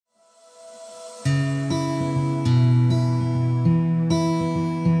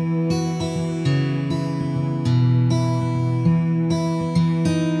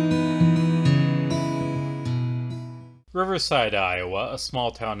Riverside, Iowa, a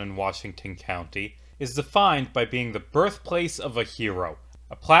small town in Washington County, is defined by being the birthplace of a hero.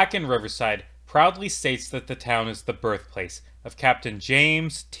 A plaque in Riverside proudly states that the town is the birthplace of Captain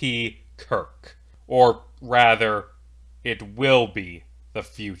James T. Kirk. Or rather, it will be the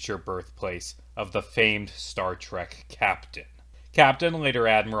future birthplace of the famed Star Trek captain. Captain, later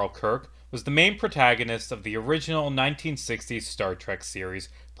Admiral Kirk, was the main protagonist of the original 1960s Star Trek series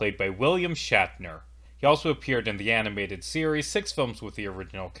played by William Shatner. He also appeared in the animated series, 6 films with the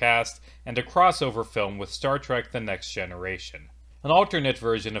original cast, and a crossover film with Star Trek The Next Generation. An alternate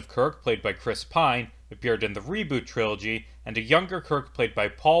version of Kirk, played by Chris Pine, appeared in the reboot trilogy, and a younger Kirk played by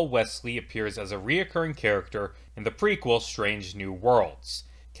Paul Wesley appears as a reoccurring character in the prequel Strange New Worlds.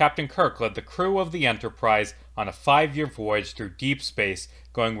 Captain Kirk led the crew of the Enterprise on a 5-year voyage through deep space,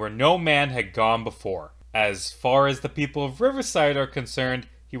 going where no man had gone before. As far as the people of Riverside are concerned,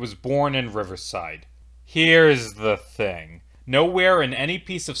 he was born in Riverside. Here's the thing. Nowhere in any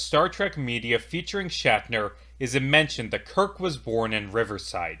piece of Star Trek media featuring Shatner is it mentioned that Kirk was born in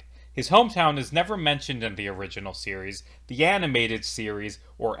Riverside. His hometown is never mentioned in the original series, the animated series,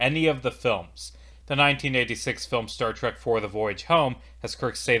 or any of the films. The 1986 film Star Trek IV: The Voyage Home has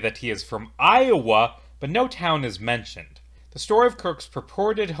Kirk say that he is from Iowa, but no town is mentioned. The story of Kirk's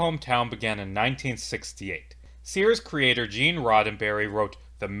purported hometown began in 1968. Series creator Gene Roddenberry wrote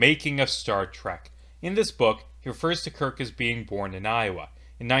The Making of Star Trek. In this book, he refers to Kirk as being born in Iowa.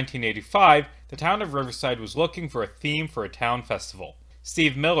 In 1985, the town of Riverside was looking for a theme for a town festival.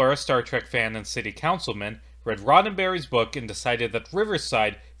 Steve Miller, a Star Trek fan and city councilman, read Roddenberry's book and decided that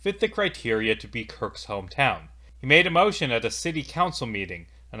Riverside fit the criteria to be Kirk's hometown. He made a motion at a city council meeting.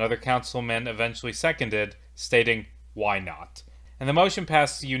 Another councilman eventually seconded, stating, "Why not?" And the motion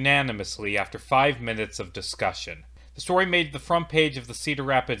passed unanimously after 5 minutes of discussion. The story made the front page of the Cedar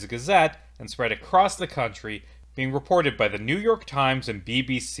Rapids Gazette and spread across the country, being reported by the New York Times and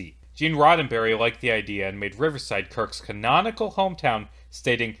BBC. Gene Roddenberry liked the idea and made Riverside Kirk's canonical hometown,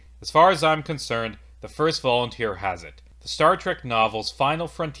 stating, "As far as I'm concerned, the first volunteer has it. The Star Trek novels Final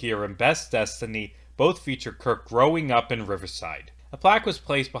Frontier and Best Destiny both feature Kirk growing up in Riverside." A plaque was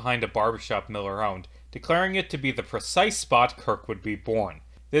placed behind a barbershop Miller owned, declaring it to be the precise spot Kirk would be born.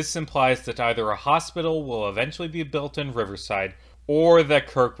 This implies that either a hospital will eventually be built in Riverside, or that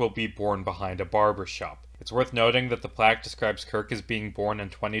Kirk will be born behind a barbershop. It's worth noting that the plaque describes Kirk as being born in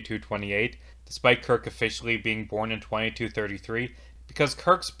 2228, despite Kirk officially being born in 2233, because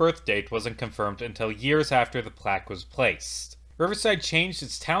Kirk's birth date wasn't confirmed until years after the plaque was placed. Riverside changed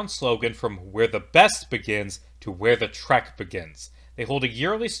its town slogan from "Where the Best Begins" to "Where the Trek Begins." They hold a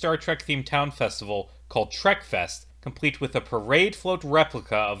yearly Star Trek-themed town festival called Trekfest, complete with a parade float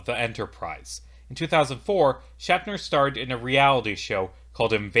replica of the Enterprise. In 2004, Shatner starred in a reality show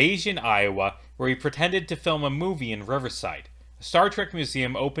called Invasion Iowa, where he pretended to film a movie in Riverside. A Star Trek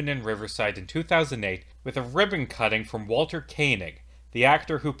museum opened in Riverside in 2008 with a ribbon cutting from Walter Koenig, the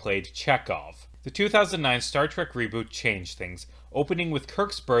actor who played Chekhov. The 2009 Star Trek reboot changed things, opening with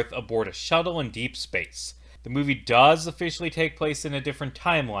Kirk's birth aboard a shuttle in deep space. The movie does officially take place in a different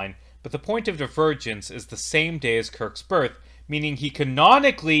timeline, but the point of divergence is the same day as Kirk's birth, meaning he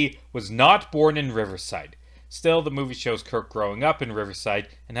canonically was not born in Riverside. Still, the movie shows Kirk growing up in Riverside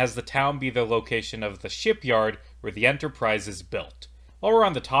and has the town be the location of the shipyard where the Enterprise is built. While we're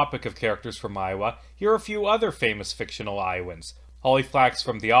on the topic of characters from Iowa, here are a few other famous fictional Iowans. Holly Flax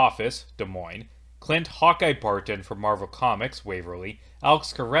from The Office, Des Moines; Clint Hawkeye Barton from Marvel Comics, Waverly;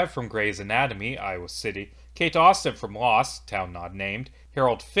 Alex Karev from Grey's Anatomy, Iowa City; Kate Austin from Lost, town not named;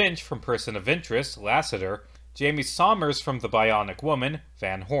 Harold Finch from Person of Interest, Lassiter; Jamie Sommers from The Bionic Woman,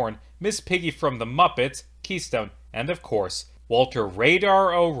 Van Horn; Miss Piggy from The Muppets, Keystone; and of course, Walter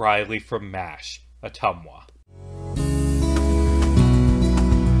Radar O'Reilly from MASH, Ottumwa.